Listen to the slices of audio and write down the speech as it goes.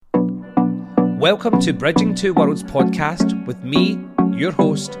Welcome to Bridging Two Worlds podcast with me, your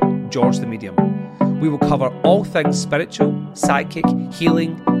host, George the Medium. We will cover all things spiritual, psychic,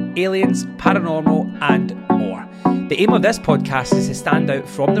 healing, aliens, paranormal, and more. The aim of this podcast is to stand out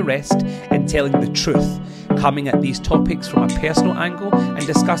from the rest in telling the truth, coming at these topics from a personal angle and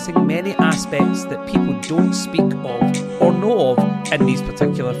discussing many aspects that people don't speak of or know of in these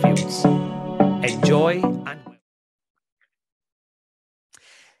particular fields. Enjoy and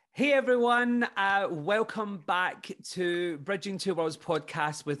Hey everyone, welcome back to Bridging Two Worlds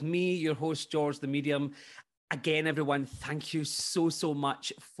podcast with me, your host, George the Medium. Again, everyone, thank you so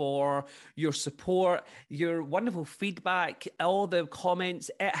much for your support, your wonderful feedback, all the comments.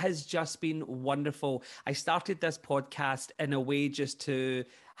 It has just been wonderful. I started this podcast in a way just to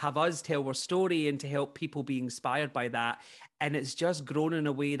have us tell our story and to help people be inspired by that. And it's just grown in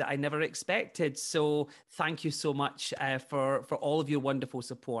a way that I never expected. So thank you so much for all of your wonderful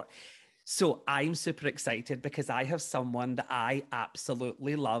support. So I'm super excited because I have someone that I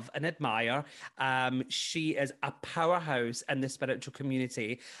absolutely love and admire. She is a powerhouse in the spiritual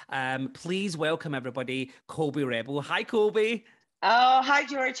community. Please welcome everybody, Colby Rebel. Hi, Colby. Oh, hi,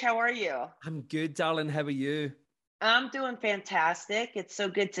 George. How are you? I'm good, darling. How are you? I'm doing fantastic. It's so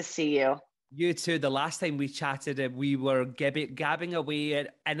good to see you. You too. The last time we chatted, we were gabbing away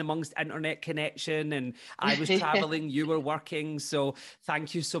in amongst internet connection, and I was traveling, you were working. So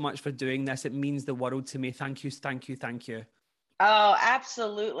thank you so much for doing this. It means the world to me. Thank you. Oh,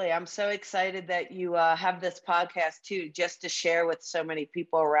 absolutely. I'm so excited that you have this podcast too, just to share with so many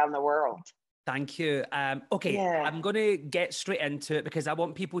people around the world. Thank you. Okay, yeah. I'm going to get straight into it because I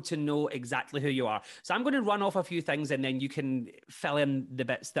want people to know exactly who you are. So I'm going to run off a few things and then you can fill in the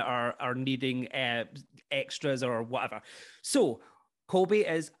bits that are needing extras or whatever. So Colby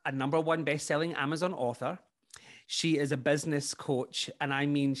is a #1 best-selling Amazon author. She is a business coach, and I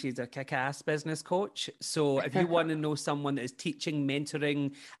mean she's a kick-ass business coach. So if you want to know someone that is teaching,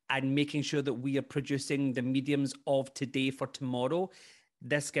 mentoring, and making sure that we are producing the mediums of today for tomorrow,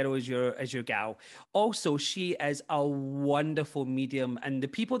 this girl is your gal. Also, she is a wonderful medium. And the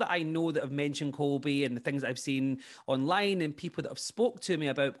people that I know that have mentioned Colby and the things I've seen online and people that have spoke to me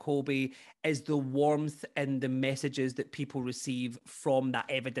about Colby is the warmth and the messages that people receive from that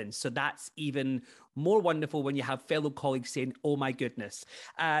evidence. So that's even more wonderful when you have fellow colleagues saying, oh my goodness.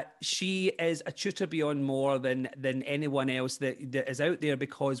 She is a tutor beyond more than anyone else that is out there,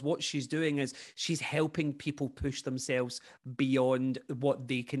 because what she's doing is she's helping people push themselves beyond what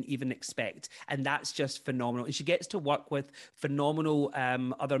they can even expect. And that's just phenomenal. And she gets to work with phenomenal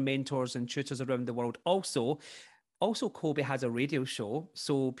other mentors and tutors around the world. Also, Colby has a radio show,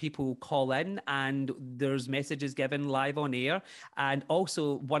 so people call in and there's messages given live on air. And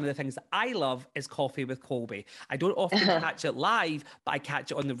also, one of the things that I love is Coffee with Colby. I don't often catch it live, but I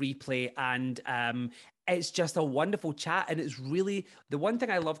catch it on the replay. And it's just a wonderful chat. And it's really, the one thing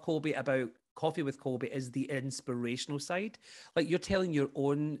I love, Colby, about Coffee with Colby is the inspirational side. Like, you're telling your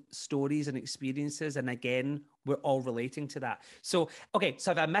own stories and experiences. And again, we're all relating to that. So, okay, so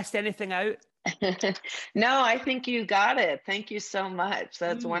have I missed anything out? No, I think you got it. Thank you so much.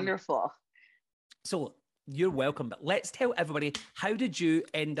 That's wonderful. So you're welcome. But let's tell everybody, how did you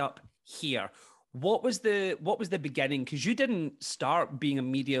end up here? What was the beginning? Because you didn't start being a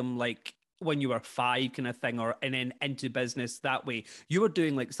medium like when you were 5 kind of thing, and then into business that way. You were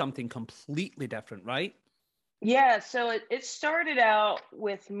doing like something completely different, right? Yeah. So it started out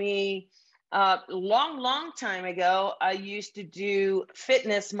with me long time ago. I used to do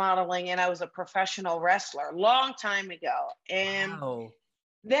fitness modeling and I was a professional wrestler long time ago. And wow.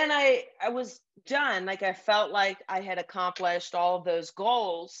 Then I was done. Like, I felt like I had accomplished all of those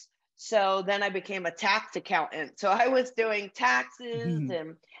goals. So then I became a tax accountant. So I was doing taxes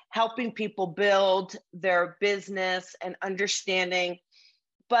and helping people build their business and understanding.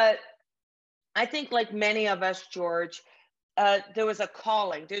 But I think, like many of us, George, there was a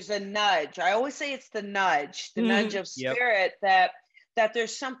calling. There's a nudge. I always say it's the nudge of spirit, that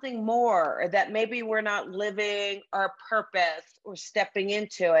there's something more, or that maybe we're not living our purpose or stepping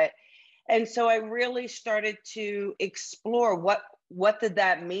into it. And so I really started to explore what did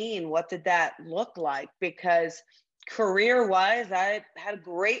that mean? What did that look like? Because career-wise, I had a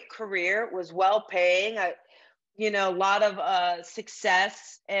great career. It was well paying. A lot of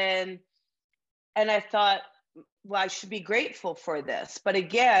success, and I thought, well, I should be grateful for this. But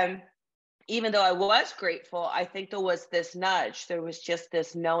again, even though I was grateful, I think there was this nudge. There was just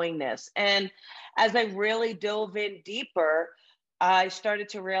this knowingness. And as I really dove in deeper, I started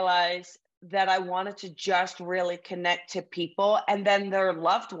to realize that I wanted to just really connect to people and then their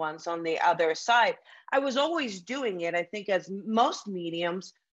loved ones on the other side. I was always doing it. I think, as most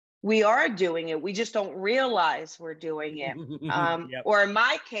mediums, we are doing it. We just don't realize we're doing it. Yep. Or in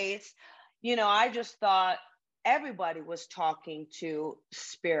my case, I just thought everybody was talking to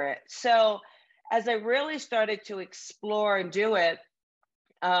spirit. So as I really started to explore and do it,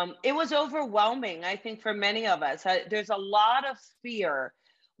 it was overwhelming, I think, for many of us. There's a lot of fear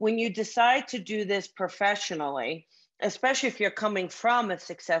when you decide to do this professionally, especially if you're coming from a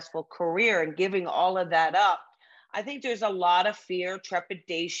successful career and giving all of that up. I think there's a lot of fear,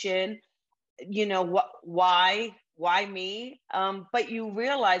 trepidation, why me? But you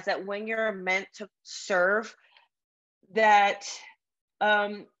realize that when you're meant to serve, that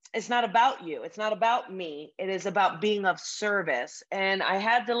it's not about you. It's not about me. It is about being of service. And I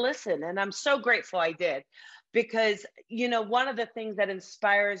had to listen. And I'm so grateful I did. Because, one of the things that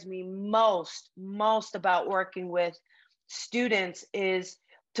inspires me most about working with students is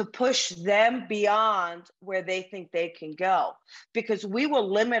to push them beyond where they think they can go. Because we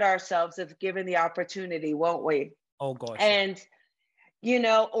will limit ourselves if given the opportunity, won't we? Oh, gosh. And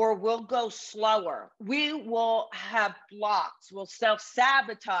or we'll go slower. We will have blocks. We'll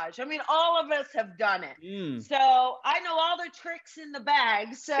self-sabotage. I mean, all of us have done it. So I know all the tricks in the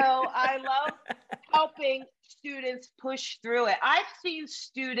bag. So I love helping students push through it. I've seen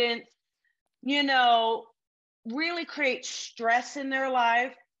students, really create stress in their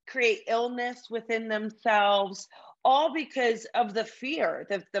life, create illness within themselves, all because of the fear,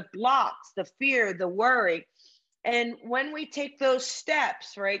 the blocks, the fear, the worry. And when we take those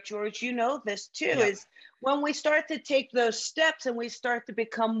steps, right, George, this too, is when we start to take those steps and we start to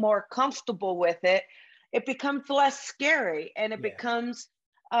become more comfortable with it, it becomes less scary and it becomes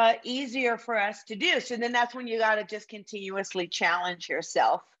easier for us to do. So then that's when you got to just continuously challenge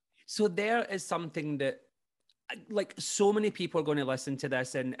yourself. So there is something that, like, so many people are going to listen to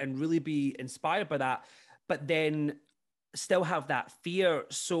this and really be inspired by that, but then still have that fear.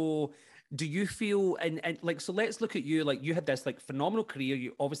 So do you feel, and like, so let's look at you, like you had this like phenomenal career.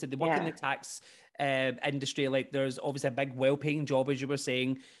 You obviously they work in the tax industry, like there's obviously a big well-paying job, as you were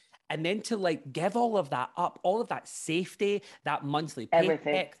saying. And then to like give all of that up, all of that safety, that monthly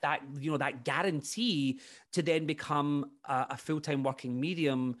paycheck, that, that guarantee to then become a full-time working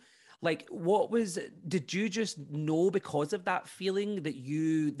medium. Like, did you just know because of that feeling that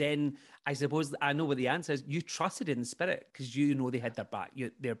you then, I suppose, I know what the answer is, you trusted in spirit because they had their back,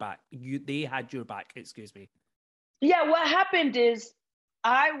 they had your back, excuse me. Yeah, what happened is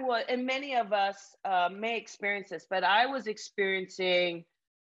and many of us may experience this, but I was experiencing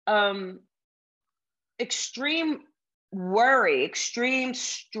extreme worry, extreme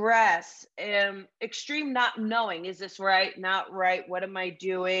stress, extreme not knowing, is this right, not right, what am I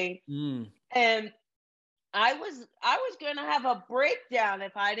doing? And I was going to have a breakdown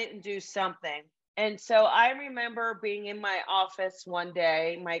if I didn't do something. And so I remember being in my office one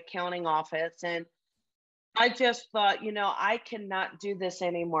day, my accounting office, and I just thought, I cannot do this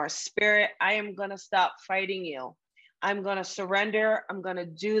anymore. Spirit, I am going to stop fighting you. I'm going to surrender. I'm going to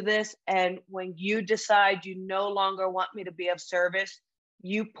do this. And when you decide you no longer want me to be of service,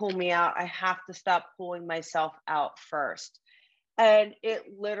 you pull me out. I have to stop pulling myself out first. And it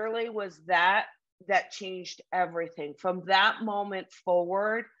literally was that changed everything. From that moment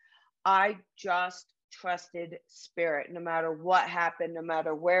forward, I just trusted spirit, no matter what happened, no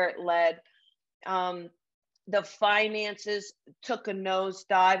matter where it led. The finances took a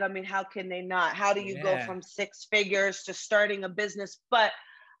nosedive. I mean, how can they not? How do you go from 6 figures to starting a business? But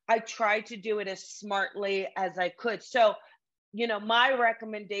I tried to do it as smartly as I could. So, my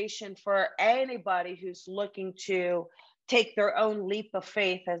recommendation for anybody who's looking to take their own leap of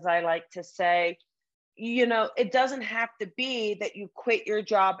faith, as I like to say, it doesn't have to be that you quit your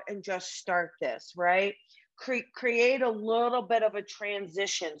job and just start this, right? Create a little bit of a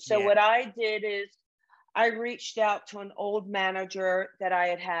transition. So what I did is I reached out to an old manager that I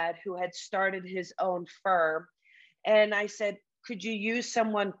had who had started his own firm. And I said, could you use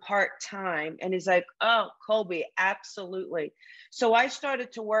someone part-time? And he's like, oh, Colby, absolutely. So I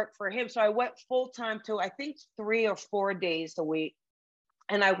started to work for him. So I went full-time to, I think, 3 or 4 days a week.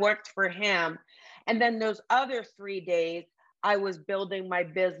 And I worked for him. And then those other 3 days, I was building my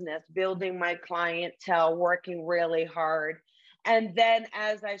business, building my clientele, working really hard. And then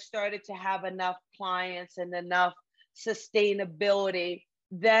as I started to have enough clients and enough sustainability,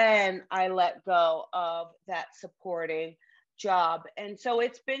 then I let go of that supporting job. And so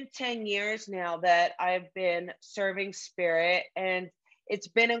it's been 10 years now that I've been serving spirit, and it's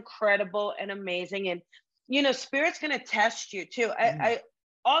been incredible and amazing. And, spirit's going to test you too. I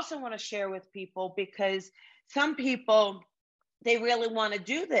also want to share with people, because some people they really want to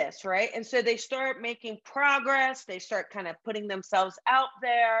do this, right? And so they start making progress, they start kind of putting themselves out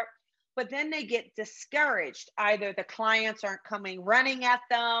there, but then they get discouraged. Either the clients aren't coming running at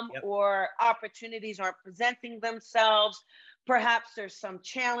them, Yep. or opportunities aren't presenting themselves. Perhaps there's some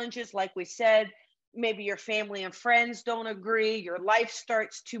challenges, like we said. Maybe your family and friends don't agree. Your life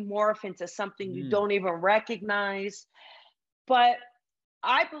starts to morph into something you don't even recognize. But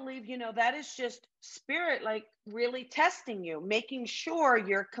I believe, that is just spirit, like really testing you, making sure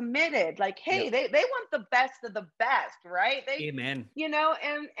you're committed. Like, hey, Yep. they want the best of the best, right? Amen.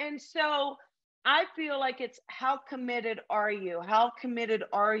 And so I feel like it's, how committed are you? How committed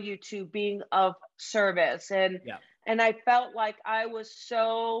are you to being of service? Yeah. And I felt like I was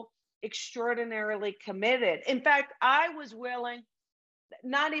so extraordinarily committed. In fact, I was willing,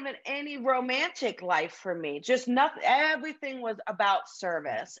 not even any romantic life for me, just nothing. Everything was about Yeah.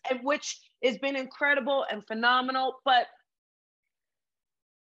 service, and which has been incredible and phenomenal. But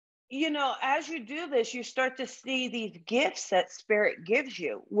as you do this, you start to see these gifts that spirit gives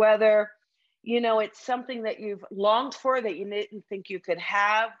you, whether it's something that you've longed for that you didn't think you could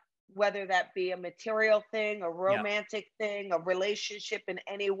have, whether that be a material thing, a Yeah. romantic thing, a relationship in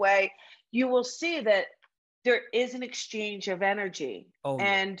any way. You will see that there is an exchange of energy, Oh,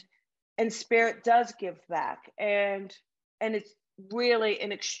 yeah. and spirit does give back, and it's really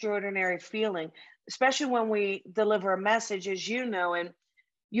an extraordinary feeling, especially when we deliver a message, as and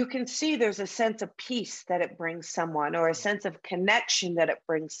you can see there's a sense of peace that it brings someone, or a sense of connection that it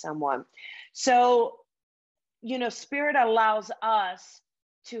brings someone. So spirit allows us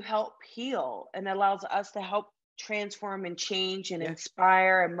to help heal, and allows us to help transform and change and Yeah.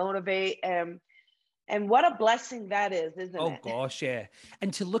 inspire and motivate, and what a blessing that is, isn't Oh it? gosh, yeah.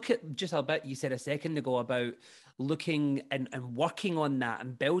 And to look at just a bit, you said a second ago about looking and working on that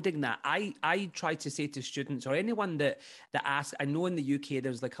and building that. I try to say to students or anyone that asks, I know in the UK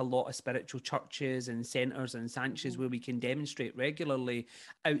there's like a lot of spiritual churches and centres and sanctuaries where we can demonstrate regularly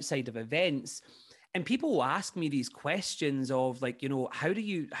outside of events. And people will ask me these questions of like, how do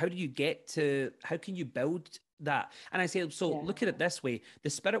you get to, how can you build that? And I say, so Yeah. look at it this way: the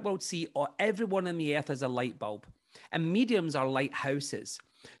spirit world see everyone on the earth as a light bulb, and mediums are lighthouses.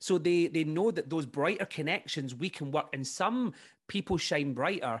 So they know that those brighter connections we can work, and some people shine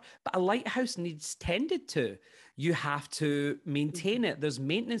brighter, but a lighthouse needs tended to. You have to maintain it. There's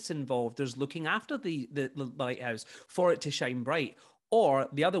maintenance involved. There's looking after the lighthouse for it to shine bright. Or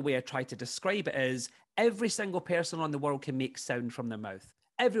the other way I try to describe it is, every single person on the world can make sound from their mouth.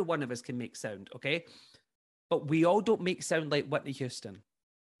 Every one of us can make sound, okay? But we all don't make sound like Whitney Houston.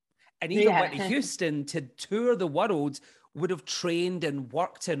 And even Whitney Yeah. Houston, to tour the world, would have trained and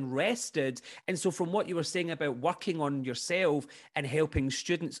worked and rested. And so, from what you were saying about working on yourself and helping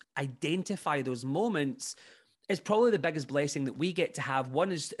students identify those moments, is probably the biggest blessing that we get to have.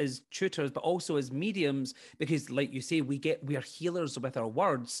 One is as tutors, but also as mediums, because, like you say, we are healers with our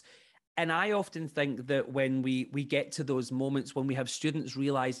words. And I often think that when we get to those moments when we have students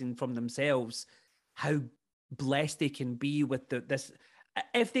realizing from themselves how blessed they can be with this,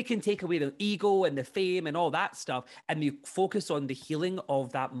 if they can take away the ego and the fame and all that stuff, and they focus on the healing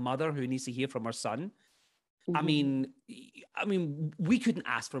of that mother who needs to hear from her son. I Mhm. mean, we couldn't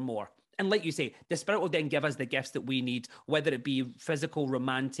ask for more. And like you say, the spirit will then give us the gifts that we need, whether it be physical,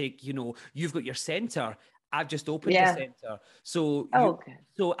 romantic. You've got your center. I've just opened a Yeah. center. So Oh, you okay.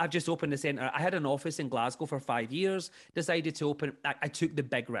 so I've just opened a center. I had an office in Glasgow for 5 years, decided to open. I took the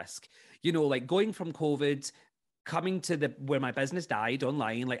big risk. Like going from COVID, coming to the where my business died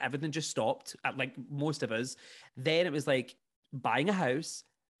online, like everything just stopped, like most of us. Then it was like buying a house.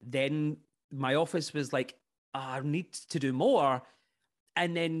 Then my office was like, I need to do more.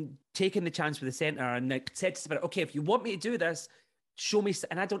 And then taking the chance for the center, and like said to Spirit, okay, if you want me to do this, show me.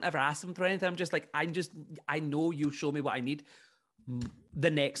 And I don't ever ask them for anything. I'm just like, I know you show me what I need. The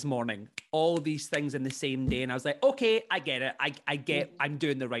next morning, all these things in the same day. And I was like, okay, I get it. I get, Mhm. I'm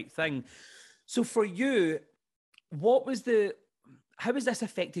doing the right thing. So for you, what was how has this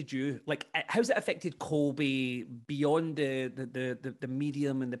affected you? Like, how's it affected Colby beyond the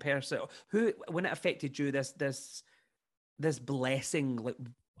medium and the person? Who, when it affected you, this blessing, like,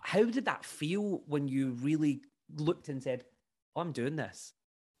 how did that feel when you really looked and said, oh, I'm doing this?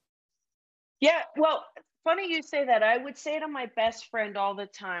 Yeah, well, funny you say that. I would say to my best friend all the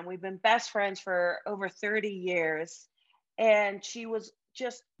time. We've been best friends for over 30 years, and she was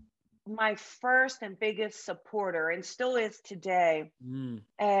just my first and biggest supporter, and still is today. Mm.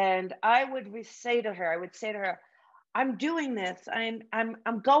 And I would say to her, I'm doing this.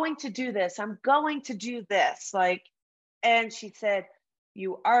 I'm going to do this. I'm going to do this. Like, and she said,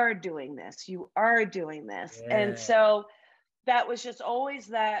 you are doing this. You are doing this. And Yeah. so that was just always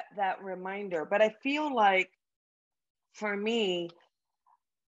that reminder. But I feel like for me,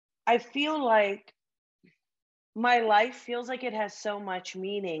 I feel like my life feels like it has so much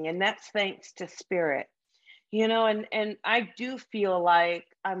meaning, and that's thanks to spirit. And I do feel like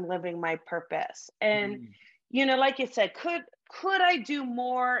I'm living my purpose. And Mm. like you said, could I do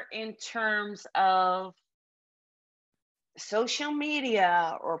more in terms of social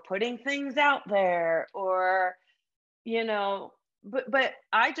media or putting things out there, or you know but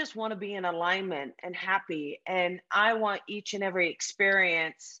I just want to be in alignment and happy, and I want each and every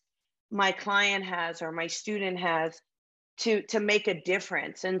experience my client has or my student has to make a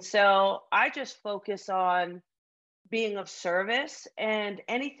difference. And so I just focus on being of service, and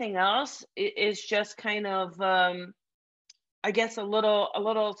anything else is just kind of I guess a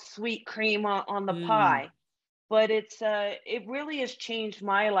little sweet cream on the Mm. pie. But it really has changed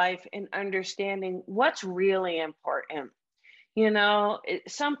my life in understanding what's really important.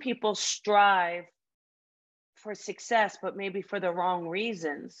 Some people strive for success, but maybe for the wrong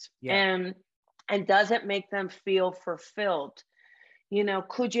reasons, Yeah. and doesn't make them feel fulfilled.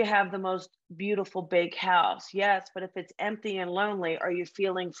 Could you have the most beautiful big house? Yes, but if it's empty and lonely, are you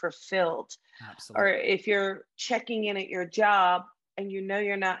feeling fulfilled? Or Absolutely. if you're checking in at your job and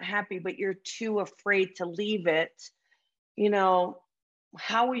you're not happy, but you're too afraid to leave it, you know,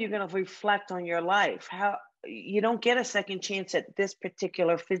 how are you going to reflect on your life? How you don't get a second chance at this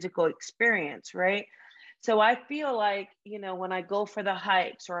particular physical experience, right? So I feel like, when I go for the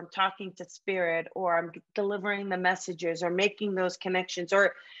hikes, or I'm talking to spirit, or I'm delivering the messages, or making those connections,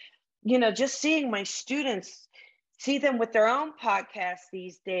 or, just seeing my students, see them with their own podcasts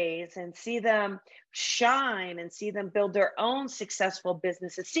these days, and see them shine, and see them build their own successful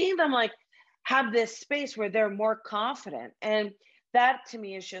businesses, seeing them like have this space where they're more confident. And that to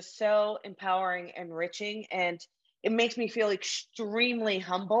me is just so empowering, enriching, and it makes me feel extremely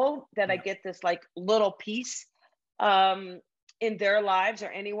humble that I Yeah. get this like little piece um, in their lives or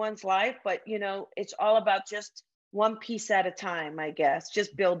anyone's life. But, it's all about just one piece at a time, I guess,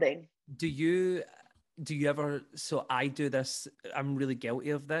 just building. Do you do you ever, so I do this, I'm really guilty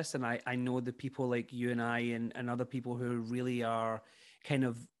of this, and I know the people like you and I and other people who really are kind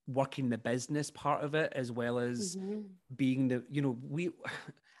of working the business part of it, as well as Hmm. being the, we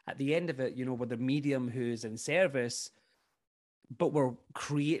at the end of it, we're the medium who's in service, but we're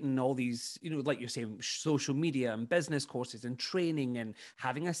creating all these, like you're saying, social media and business courses and training and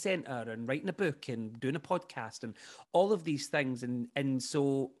having a center and writing a book and doing a podcast and all of these things. And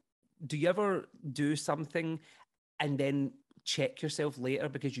so do you ever do something and then check yourself later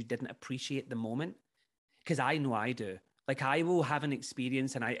because you didn't appreciate the moment? Because I know I do. Like I will have an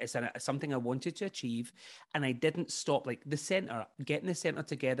experience, and it's something I wanted to achieve, and I didn't stop. Like the center, getting the center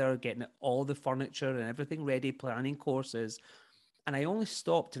together, getting all the furniture and everything ready, planning courses, and I only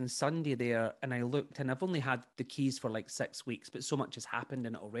stopped on Sunday there, and I looked, and I've only had the keys for like 6 weeks, but so much has happened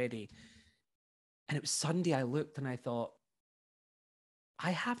in it already. And it was Sunday. I looked and I thought,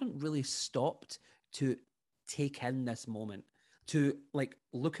 I haven't really stopped to take in this moment, to like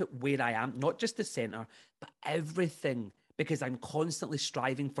look at where I am, not just the center, but everything, because I'm constantly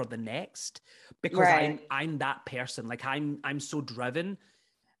striving for the next, because I'm Right. I'm that person. Like I'm so driven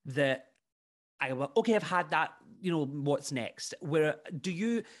that I will, okay, I've had that, what's next? Where do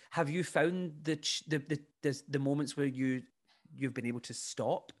you have you found the moments where you've been able to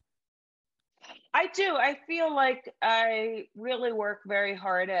stop? I do. I feel like I really work very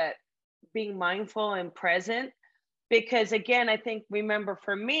hard at being mindful and present, because again, I think, remember,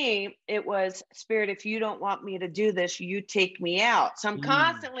 for me it was, spirit, if you don't want me to do this, you take me out. So I'm Mm.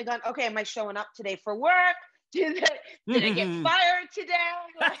 constantly going, okay, am I showing up today for work? Did I get fired today?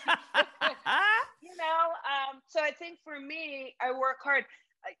 Like, so I think for me, I work hard.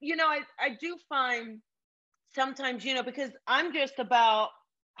 I do find sometimes, because I'm just about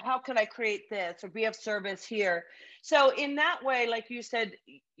how can I create this or be of service here. So in that way, like you said,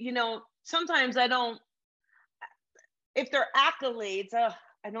 sometimes I don't, if they're accolades,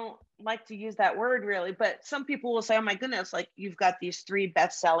 I don't like to use that word really, but some people will say, oh my goodness, like you've got these 3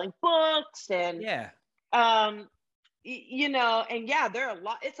 best-selling books, and Yeah. um and yeah,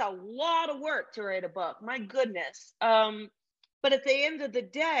 it's a lot of work to write a book, my goodness. But at the end of the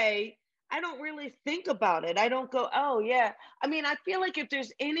day, I don't really think about it. I don't go, oh yeah. I mean, I feel like if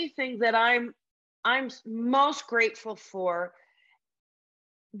there's anything that I'm most grateful for,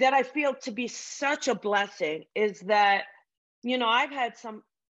 that I feel to be such a blessing, is that I've had some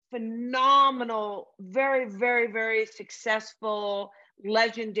phenomenal, very, very, very successful,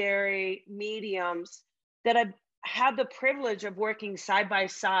 legendary mediums that I've had the privilege of working side by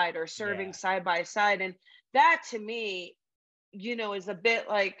side or serving Yeah. side by side. And that to me is a bit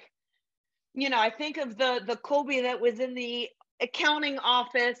like, I think of the Colby that was in the accounting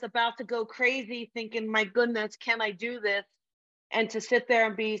office about to go crazy thinking, my goodness, can I do this? And to sit there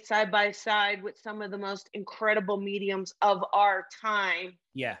and be side by side with some of the most incredible mediums of our time.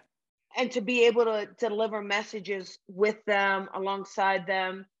 Yeah. And to be able to deliver messages with them, alongside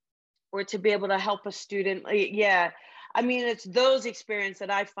them, or to be able to help a student. Yeah. I mean, it's those experiences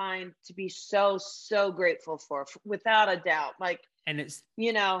that I find to be so, so grateful for, without a doubt. Like, and it's,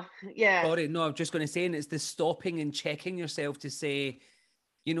 yeah. Sorry, no, I'm just going to say, and it's the stopping and checking yourself to say,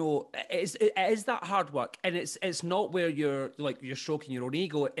 it is that hard work, and it's not where you're stroking your own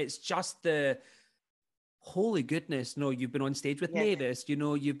ego. It's just the holy goodness, no, you've been on stage with Yes. Mavis,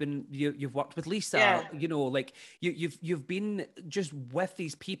 you've worked with Lisa, Yeah. You've been just with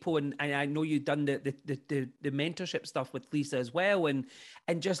these people, and I know you've done the mentorship stuff with Lisa as well, and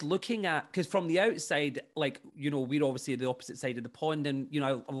just looking at, because from the outside, we're obviously the opposite side of the pond, and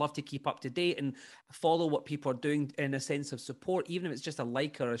I love to keep up to date and follow what people are doing in a sense of support, even if it's just a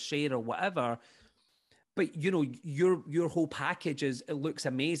like or a share or whatever. But your whole package it looks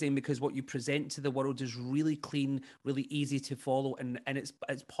amazing, because what you present to the world is really clean, really easy to follow, and it's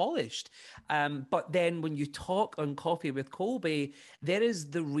polished. But then when you talk on Coffee with Colby, there is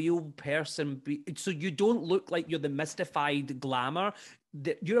the real person. So you don't look like you're the mystified glamour.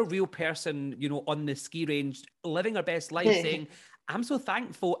 You're a real person, on the ski range, living our best life, saying, "I'm so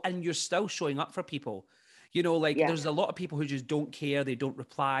thankful," and you're still showing up for people. Yeah. There's a lot of people who just don't care. They don't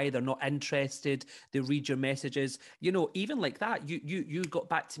reply. They're not interested. They read your messages. Even like that, you got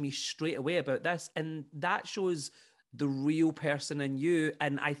back to me straight away about this. And that shows the real person in you.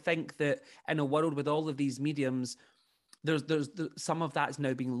 And I think that in a world with all of these mediums, there's some of that's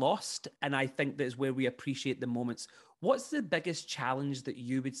now being lost. And I think that's where we appreciate the moments. What's the biggest challenge that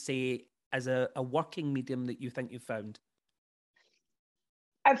you would say as a working medium that you think you found?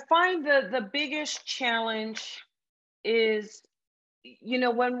 I find the biggest challenge is,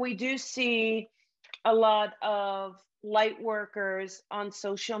 when we do see a lot of light workers on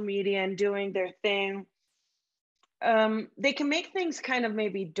social media and doing their thing, they can make things kind of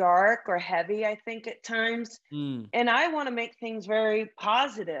maybe dark or heavy, I think, at times. And I want to make things very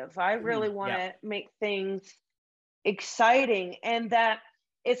positive. I really want to make things exciting, and that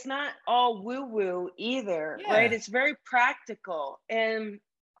it's not all woo woo either, right? It's very practical,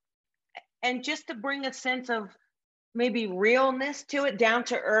 and just to bring a sense of maybe realness to it, down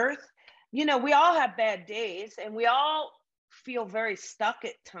to earth. We all have bad days, and we all feel very stuck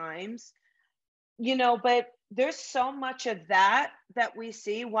at times, but there's so much of that we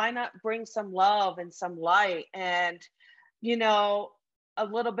see. Why not bring some love and some light, and a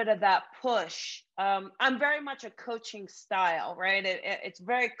little bit of that push. I'm very much a coaching style, right? It's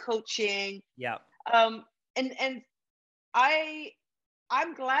very coaching. Yeah. And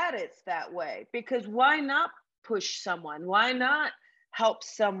I'm glad it's that way, because why not push someone? Why not help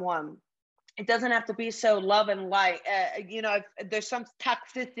someone? It doesn't have to be so love and light. There's some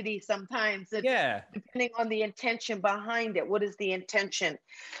toxicity sometimes, depending on the intention behind it. What is the intention?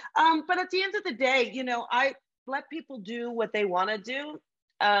 But at the end of the day, I let people do what they want to do.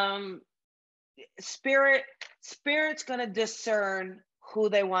 Spirit's going to discern who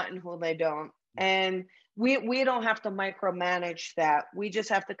they want and who they don't. And we don't have to micromanage that. We just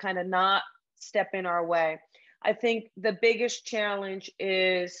have to kind of not step in our way. I think the biggest challenge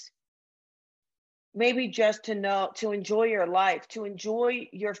is maybe just to enjoy your life, to enjoy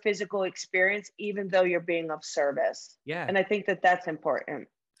your physical experience, even though you're being of service. Yeah. And I think that that's important.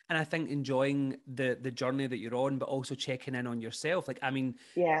 And I think enjoying the journey that you're on, but also checking in on yourself. Many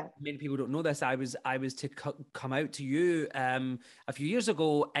people don't know this. I was to come out to you a few years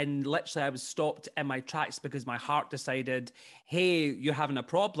ago, and literally I was stopped in my tracks because my heart decided, hey, you're having a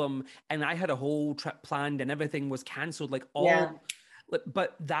problem. And I had a whole trip planned and everything was cancelled.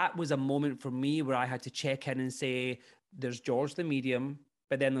 But that was a moment for me where I had to check in and say, there's George the medium,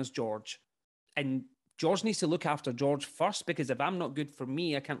 but then there's George. And George needs to look after George first, because if I'm not good for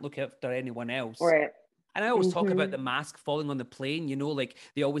me, I can't look after anyone else. Right. And I always talk about the mask falling on the plane,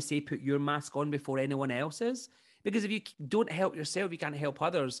 they always say, put your mask on before anyone else's. Because if you don't help yourself, you can't help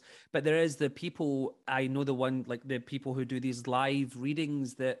others. But there is the people, I know the people who do these live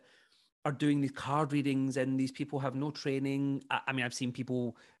readings that are doing these card readings, and these people have no training. I mean, I've seen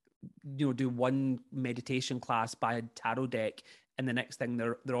people, do one meditation class by a tarot deck, and the next thing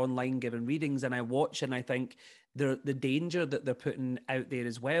they're online giving readings, and I watch and I think the danger that they're putting out there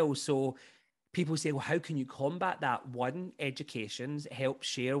as well. So people say, well, how can you combat that? One, educations, help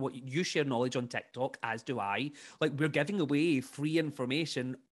share what you share knowledge on TikTok, as do I. We're giving away free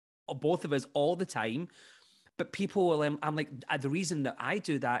information, both of us, all the time. But people will, I'm like, the reason that I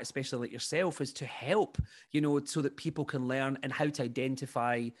do that, especially like yourself, is to help, so that people can learn and how to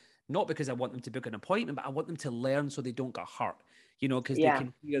identify, not because I want them to book an appointment, but I want them to learn so they don't get hurt, because they Yeah.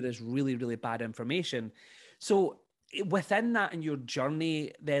 can hear this really, really bad information. So within that, in your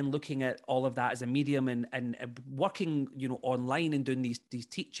journey, then looking at all of that as a medium and working, online and doing these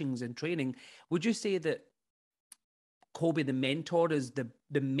teachings and training, would you say that Colby, the mentor, is the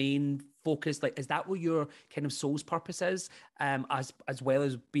main focus? Like, is that what your kind of soul's purpose is, as well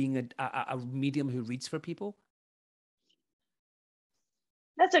as being a medium who reads for people?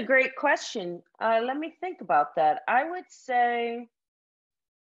 That's a great question. Let me think about that. I would say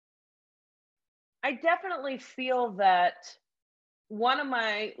I definitely feel that one of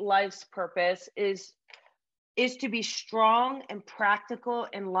my life's purpose is to be strong and practical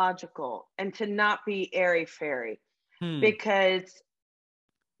and logical, and to not be airy fairy, because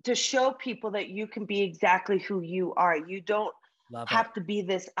to show people that you can be exactly who you are. You don't have to be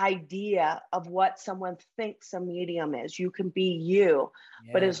this idea of what someone thinks a medium is. You can be you.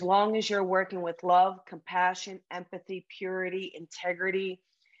 Yeah. But as long as you're working with love, compassion, empathy, purity, integrity,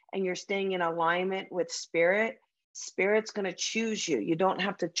 and you're staying in alignment with spirit, spirit's going to choose you. You don't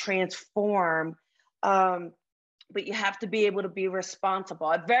have to transform, but you have to be able to be responsible.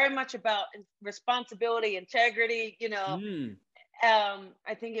 I'm very much about responsibility, integrity,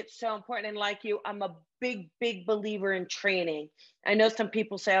 I think it's so important. And like you, I'm a big, big believer in training. I know some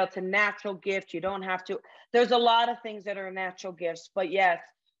people say, oh, it's a natural gift. You don't have to. There's a lot of things that are natural gifts, but yes,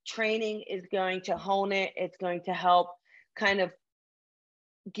 training is going to hone it. It's going to help kind of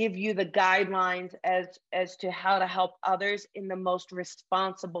give you the guidelines as to how to help others in the most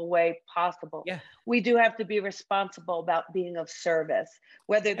responsible way possible. Yeah. We do have to be responsible about being of service,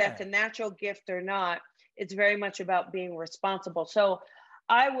 whether that's a natural gift or not. It's very much about being responsible. So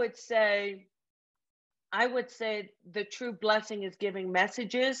I would say the true blessing is giving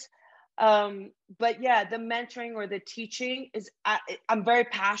messages. But yeah, the mentoring or the teaching I'm very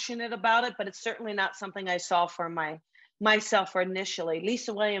passionate about it, but it's certainly not something I saw for myself initially.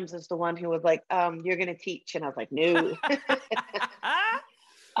 Lisa Williams is the one who was like, you're going to teach. And I was like, no.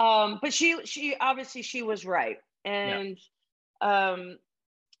 But she obviously she was right. And,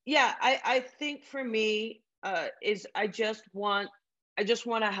 I think for me, is I just want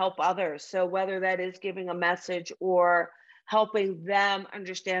to help others. So whether that is giving a message or helping them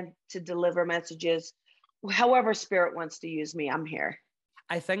understand to deliver messages, however spirit wants to use me, I'm here.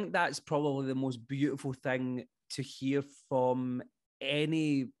 I think that's probably the most beautiful thing to hear from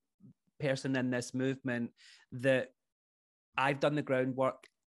any person in this movement, that I've done the groundwork,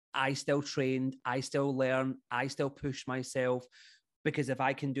 I still trained, I still learn, I still push myself, because if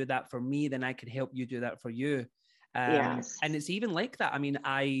I can do that for me, then I can help you do that for you. Yes. And it's even like that. I mean,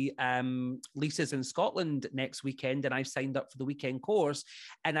 Lisa's in Scotland next weekend, and I've signed up for the weekend course,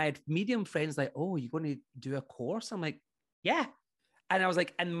 and I had medium friends like, oh, you're going to do a course? I'm like, yeah. And I was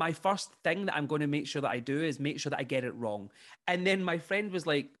like, and my first thing that I'm going to make sure that I do is make sure that I get it wrong. And then my friend was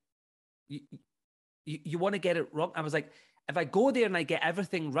like, you want to get it wrong? I was like, if I go there and I get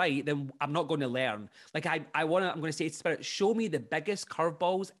everything right, then I'm not going to learn. Like I'm going to say to Spirit, show me the biggest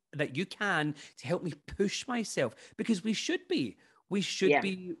curveballs that you can to help me push myself, because we should be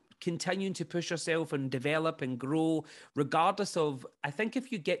continuing to push ourselves and develop and grow, regardless of, I think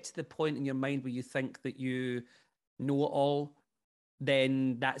if you get to the point in your mind where you think that you know it all,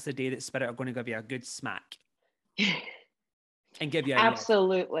 then that's the day that Spirit are going to give you a good smack and give you a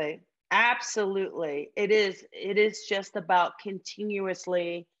absolutely. Yes. Absolutely. It is just about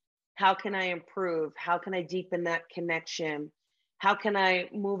continuously, how can I improve? How can I deepen that connection? How can I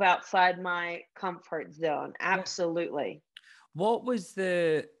move outside my comfort zone? Absolutely. What was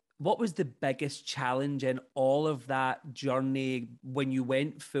the biggest challenge in all of that journey when you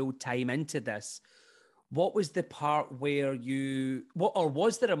went full time into this? What was the part where or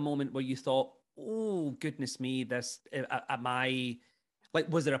was there a moment where you thought, oh, goodness me, am I... Like,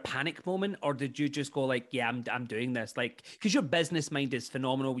 was there a panic moment, or did you just go like, yeah, I'm doing this? Like, because your business mind is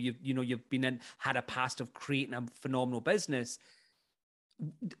phenomenal. You've had a past of creating a phenomenal business.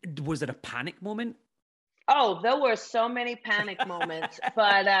 Was it a panic moment? Oh, there were so many panic moments,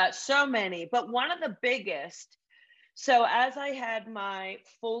 but so many. But one of the biggest. So as I had my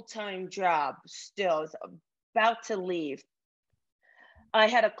full-time job, still I was about to leave, I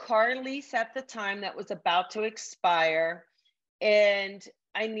had a car lease at the time that was about to expire. And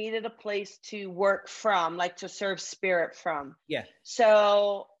I needed a place to work from, like to serve spirit from. Yeah.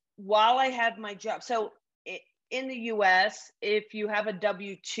 So while I had my job, so in the US, if you have a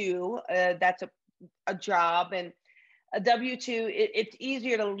W-2, that's a job. And a W-2, it's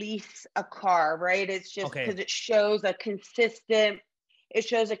easier to lease a car, right? It's just because Okay. it shows a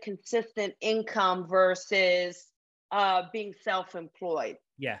consistent income versus being self-employed.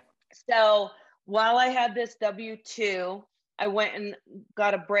 Yeah. So while I had this W-2, I went and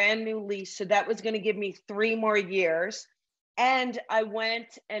got a brand new lease. So that was going to give me 3 more years. And I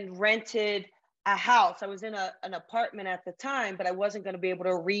went and rented a house. I was in an apartment at the time, but I wasn't going to be able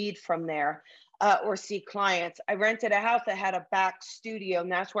to read from there or see clients. I rented a house that had a back studio,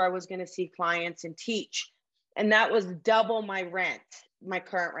 and that's where I was going to see clients and teach. And that was double my rent, my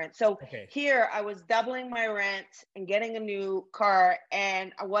current rent. So here I was doubling my rent and getting a new car,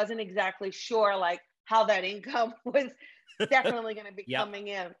 and I wasn't exactly sure like how that income was definitely going to be coming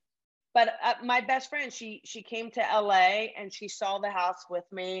in. But my best friend, she came to LA and she saw the house with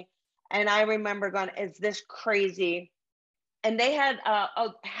me. And I remember going, is this crazy? And they had a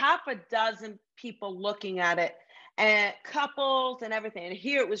half a dozen people looking at it, and couples and everything. And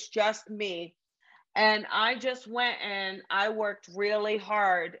here it was just me. And I just went and I worked really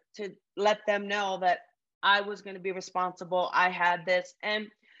hard to let them know that I was going to be responsible. I had this. And,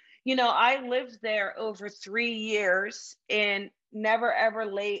 you know, I lived there over 3 years and never ever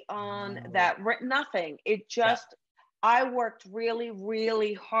late on that, nothing. It just, I worked really,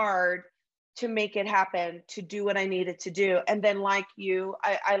 really hard to make it happen, to do what I needed to do. And then, like you,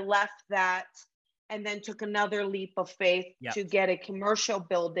 I left that and then took another leap of faith to get a commercial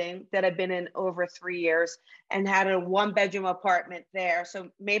building that I've been in over 3 years and had a 1-bedroom apartment there. So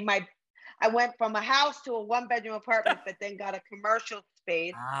I went from a house to a 1-bedroom apartment, but then got a commercial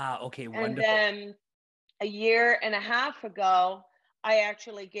space. Okay, wonderful. And then a 1.5 years ago, I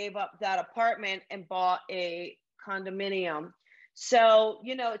actually gave up that apartment and bought a condominium. So,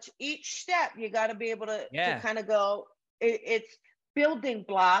 you know, it's each step you got to be able to kind of go, it's building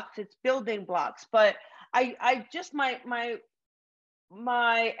blocks, but I just, my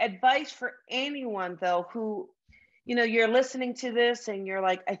advice for anyone though, who, you know, you're listening to this and you're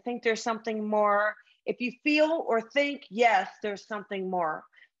like, I think there's something more. If you feel or think, yes, there's something more,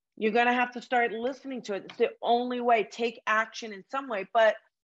 you're going to have to start listening to it. It's the only way. Take action in some way, but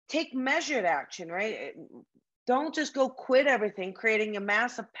take measured action, right? Don't just go quit everything, creating a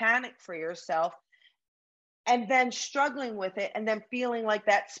massive panic for yourself and then struggling with it and then feeling like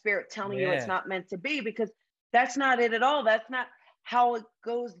that spirit telling you it's not meant to be, because that's not it at all. That's not how it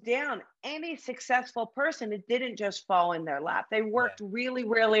goes down. Any successful person, it didn't just fall in their lap. They worked really,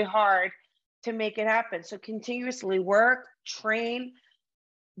 really hard to make it happen. So continuously work, train,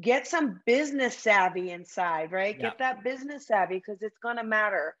 get some business savvy inside, right? Get that business savvy, because it's going to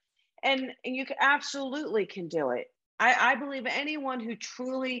matter. And you absolutely can do it. I believe anyone who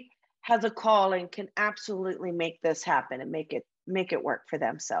truly has a calling can absolutely make this happen and make it work for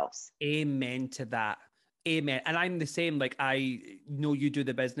themselves. Amen to that. Amen. And I'm the same. Like, I know you do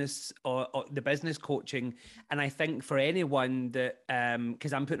the business or the business coaching. And I think for anyone that,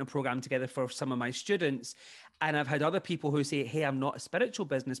 because I'm putting a program together for some of my students, and I've had other people who say, hey, I'm not a spiritual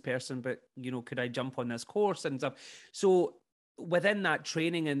business person, but, you know, could I jump on this course and stuff? So within that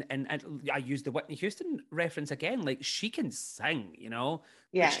training, and I use the Whitney Houston reference again, like, she can sing, you know?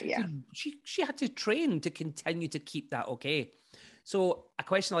 She had to train to continue to keep that okay. So a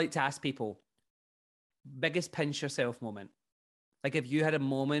question I like to ask people, biggest pinch yourself moment. Like, if you had a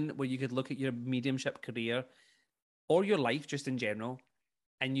moment where you could look at your mediumship career or your life just in general,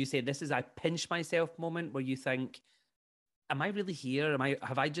 and you say, this is a pinch myself moment, where you think, am I really here?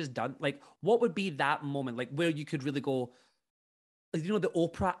 Have I just done, like, what would be that moment? Like, where you could really go, you know, the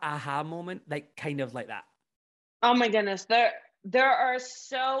Oprah aha moment, like, kind of like that. Oh my goodness. There are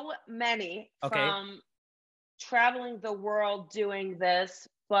so many from traveling the world doing this,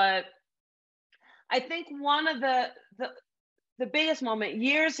 but I think one of the biggest moment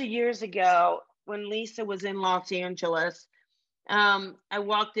years ago, when Lisa was in Los Angeles, I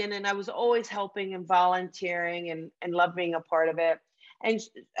walked in and I was always helping and volunteering and loved being a part of it. And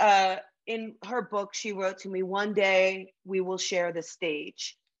in her book, she wrote to me, one day we will share the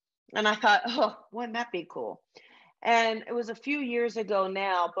stage. And I thought, oh, wouldn't that be cool? And it was a few years ago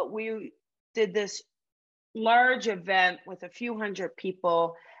now, but we did this large event with a few hundred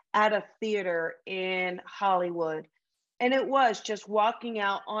people at a theater in Hollywood. And it was just walking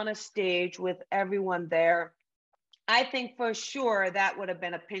out on a stage with everyone there. I think for sure that would have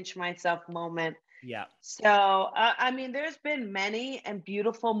been a pinch myself moment. Yeah. So, I mean, there's been many and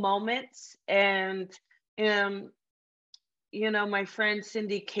beautiful moments. And, you know, my friend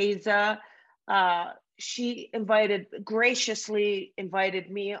Cindy Keza, she graciously invited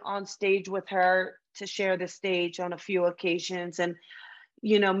me on stage with her to share the stage on a few occasions. And,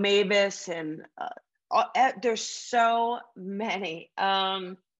 you know, Mavis and there's so many.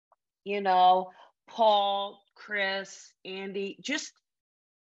 You know, Paul, Chris, Andy, just,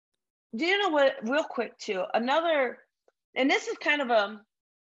 do you know what, real quick too, another, and this is kind of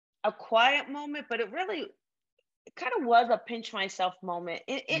a quiet moment, but it really, it kind of was a pinch myself moment.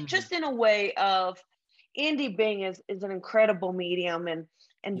 It just in a way of, Andy Bing is an incredible medium, and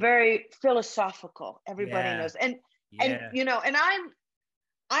very philosophical. Everybody knows. And you know, and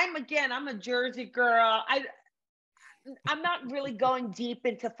I'm a Jersey girl. I'm not really going deep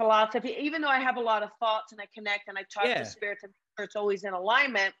into philosophy, even though I have a lot of thoughts and I connect and I talk to spirit to make sure it's always in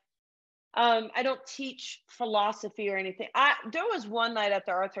alignment. I don't teach philosophy or anything. There was one night at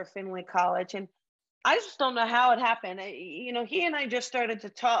the Arthur Findlay College, and I just don't know how it happened. You know, he and I just started to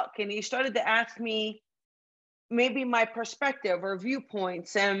talk, and he started to ask me maybe my perspective or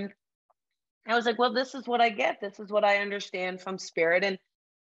viewpoints. And I was like, well, this is what I get. This is what I understand from spirit. And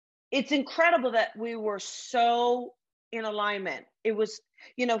it's incredible that we were so in alignment. It was,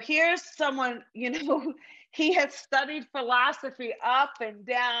 you know, here's someone, you know, he had studied philosophy up and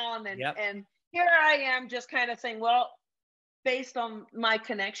down, and here I am just kind of saying, well, based on my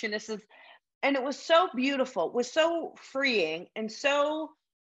connection, this is, and it was so beautiful, it was so freeing, and so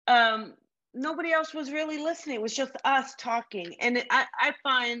nobody else was really listening. It was just us talking. And I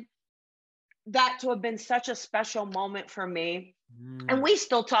find that to have been such a special moment for me. And we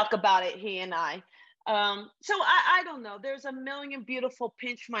still talk about it, he and I. So I don't know. There's a million beautiful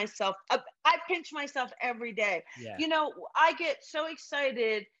pinch myself. I pinch myself every day. You know, I get so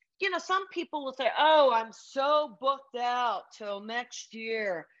excited. You know, some people will say, oh, I'm so booked out till next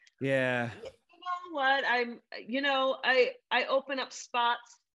year. Yeah. You know what? I open up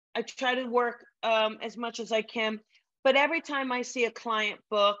spots. I try to work as much as I can. But every time I see a client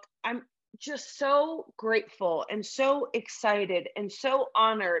book, I'm just so grateful and so excited and so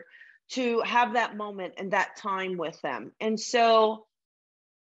honored to have that moment and that time with them. And so,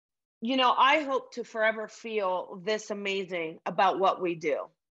 you know, I hope to forever feel this amazing about what we do.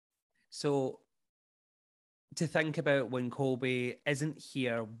 So to think about when Colby isn't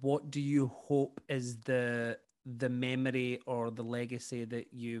here, what do you hope is the memory or the legacy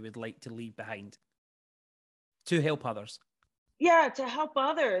that you would like to leave behind to help others? Yeah, to help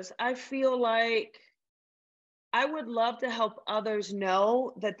others. I feel like I would love to help others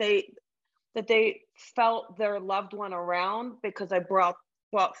know that they felt their loved one around because I brought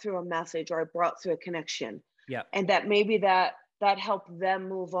through a message, or I brought through a connection. Yeah. And that maybe that helped them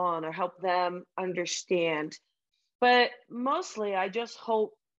move on or help them understand. But mostly I just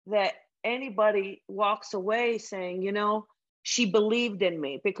hope that anybody walks away saying, you know, she believed in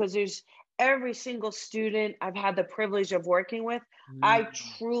me, because there's every single student I've had the privilege of working with, I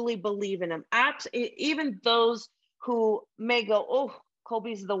truly believe in them. Even those who may go, oh,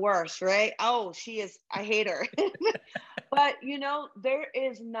 Colby's the worst, right? Oh, she is, I hate her. But you know, there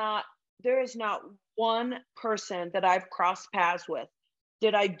is not one person that I've crossed paths with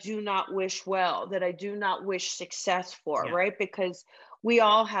that I do not wish well, that I do not wish success for, right? Because we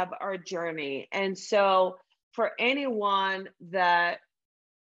all have our journey. And so for anyone that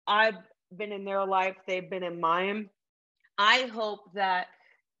I've been in their life, they've been in mine, I hope that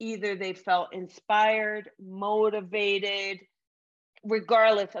either they felt inspired, motivated,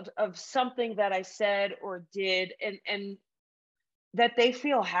 regardless of something that I said or did, and that they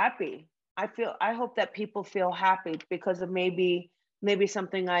feel happy. I hope that people feel happy because of maybe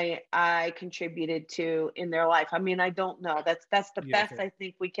something I contributed to in their life. I mean, I don't know. That's the Beautiful. best I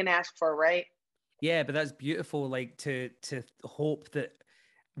think we can ask for, right? Yeah, but that's beautiful. Like to hope that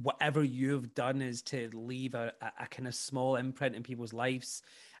whatever you've done is to leave a kind of small imprint in people's lives.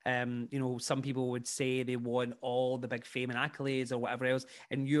 You know, some people would say they want all the big fame and accolades or whatever else,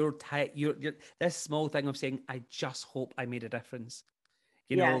 and you're this small thing of saying, I just hope I made a difference.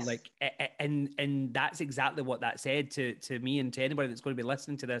 You know, Yes. like, and that's exactly what that said to me and to anybody that's going to be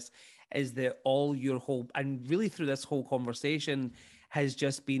listening to this, is that all your hope, and really through this whole conversation, has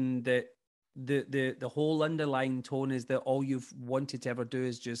just been that the whole underlying tone is that all you've wanted to ever do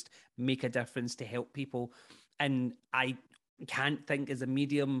is just make a difference to help people. And I can't think, as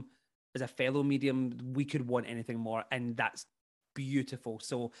a fellow medium, we could want anything more, and that's beautiful.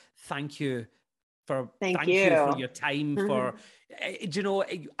 So thank you Thank for you your time. For do you know,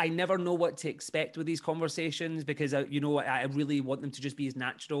 I never know what to expect with these conversations, because you know, I really want them to just be as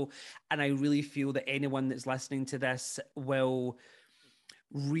natural, and I really feel that anyone that's listening to this will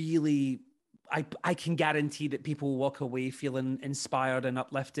really, I can guarantee that people will walk away feeling inspired and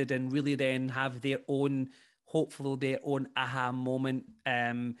uplifted, and really then have their own, hopefully their own aha moment.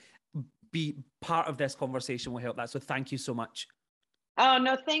 Be part of this conversation will help that. So thank you so much. Oh,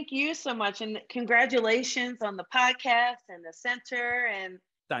 no, thank you so much. And congratulations on the podcast and the center. And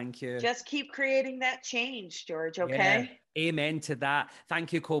Thank you. just keep creating that change, George, Yeah. okay? Amen to that.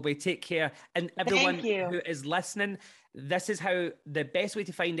 Thank you, Colby. Take care. And everyone Thank you. who is listening, this is how the best way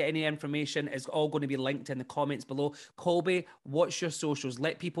to find any information is all going to be linked in the comments below. Colby, what's your socials?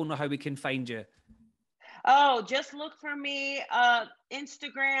 Let people know how we can find you. Oh, just look for me,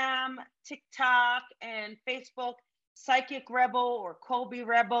 Instagram, TikTok, and Facebook, Psychic Rebel or Colby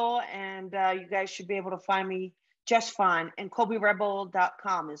Rebel, and you guys should be able to find me just fine. And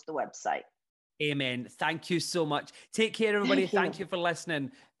colbyrebel.com is the website. Amen. Thank you so much. Take care, everybody. Thank you for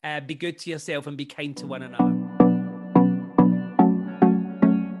listening. Be good to yourself and be kind to one another.